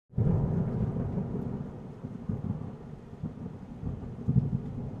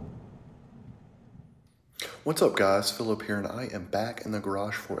What's up guys, Philip here, and I am back in the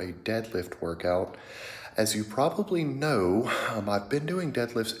garage for a deadlift workout. As you probably know, I've been doing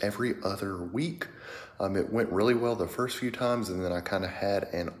deadlifts every other week. It went really well the first few times, and then I kind of had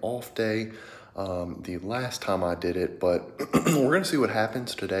an off day the last time I did it, but we're gonna see what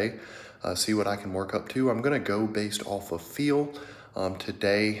happens today, see what I can work up to. I'm gonna go based off of feel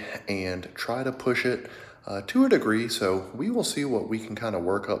today and try to push it to a degree, so we will see what we can kind of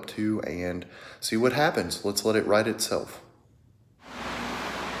work up to and see what happens. Let's let it write itself.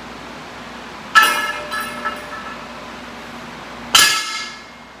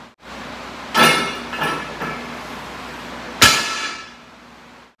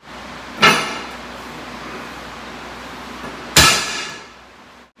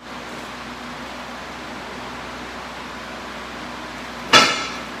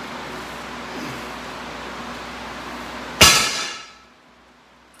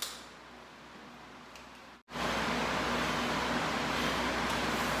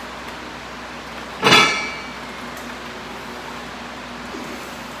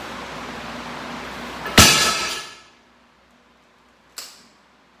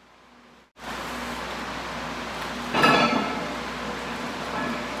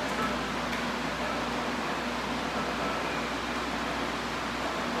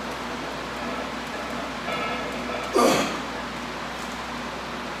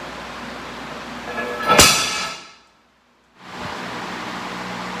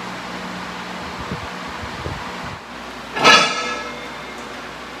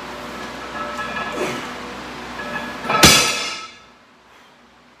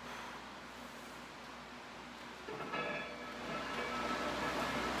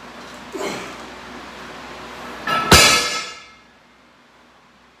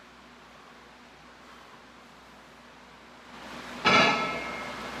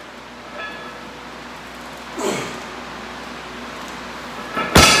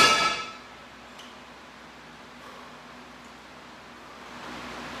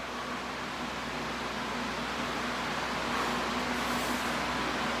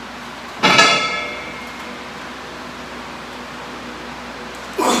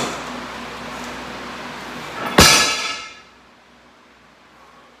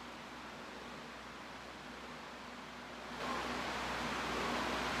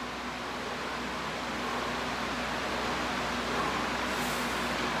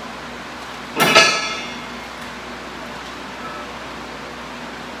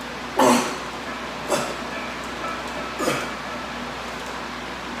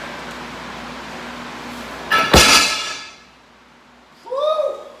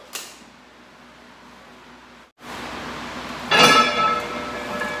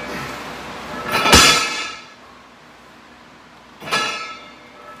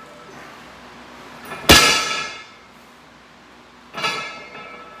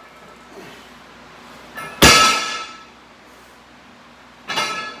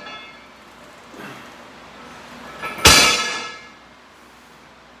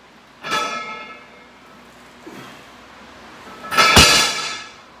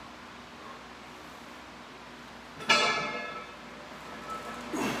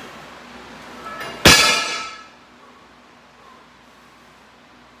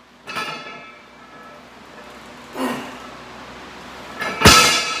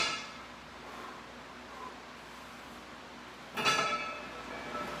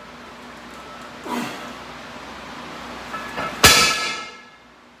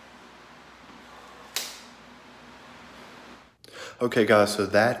 Okay guys, so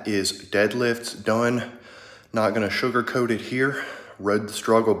that is deadlifts done. Not gonna sugarcoat it here. Rode the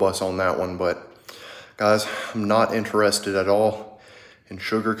struggle bus on that one, but guys, I'm not interested at all in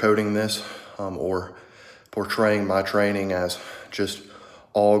sugarcoating this or portraying my training as just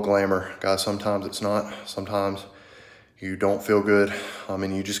all glamour. Guys, sometimes it's not. Sometimes you don't feel good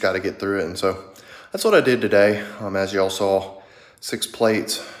and you just gotta get through it. And so that's what I did today. As y'all saw, 6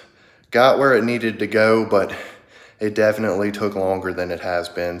 plates. Got where it needed to go, but it definitely took longer than it has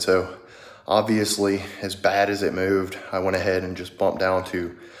been. So obviously, as bad as it moved, I went ahead and just bumped down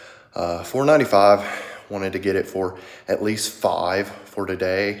to 495. Wanted to get it for at least 5 for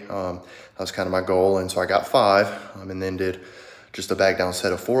today. That was kind of my goal. And so I got 5 and then did just a back down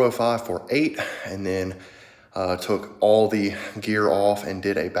set of 405 for 8. And then took all the gear off and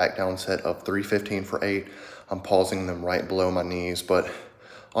did a back down set of 315 for 8. I'm pausing them right below my knees, but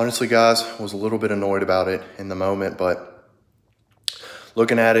honestly, guys, was a little bit annoyed about it in the moment, but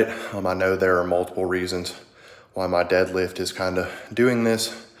looking at it, I know there are multiple reasons why my deadlift is kind of doing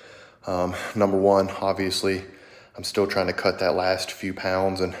this. Number one, obviously, I'm still trying to cut that last few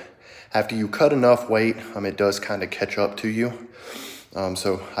pounds and after you cut enough weight, it does kind of catch up to you.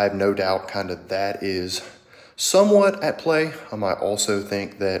 So I have no doubt kind of that is somewhat at play. I also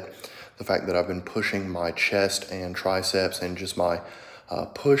think that the fact that I've been pushing my chest and triceps and just my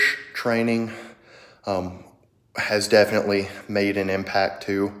push training has definitely made an impact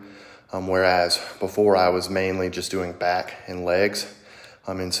too. Whereas before I was mainly just doing back and legs.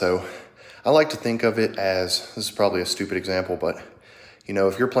 And so I like to think of it as, this is probably a stupid example, but you know,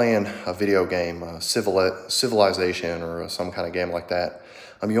 if you're playing a video game, Civilization or some kind of game like that,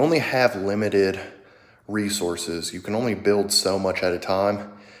 you only have limited resources. You can only build so much at a time.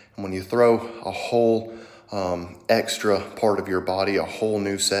 And when you throw a whole extra part of your body, a whole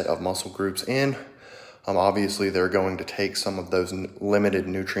new set of muscle groups in, obviously they're going to take some of those limited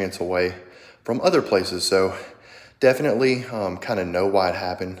nutrients away from other places. So definitely kind of know why it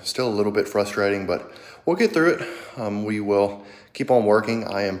happened. Still a little bit frustrating, but we'll get through it. We will keep on working.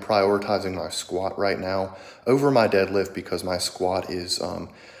 I am prioritizing my squat right now over my deadlift because my squat is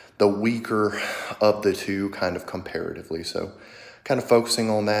the weaker of the two kind of comparatively. So kind of focusing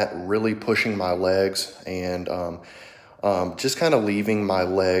on that, really pushing my legs and just kind of leaving my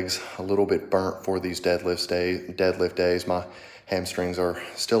legs a little bit burnt for these deadlift days. My hamstrings are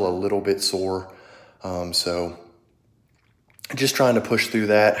still a little bit sore. So just trying to push through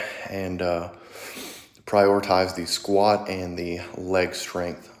that and prioritize the squat and the leg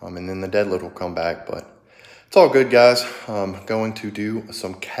strength. And then the deadlift will come back, but it's all good, guys. I'm going to do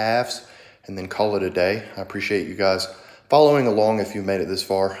some calves and then call it a day. I appreciate you guys following along if you made it this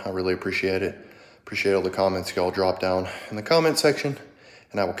far. I really appreciate it. Appreciate all the comments y'all drop down in the comment section,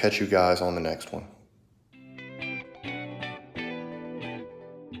 and I will catch you guys on the next one.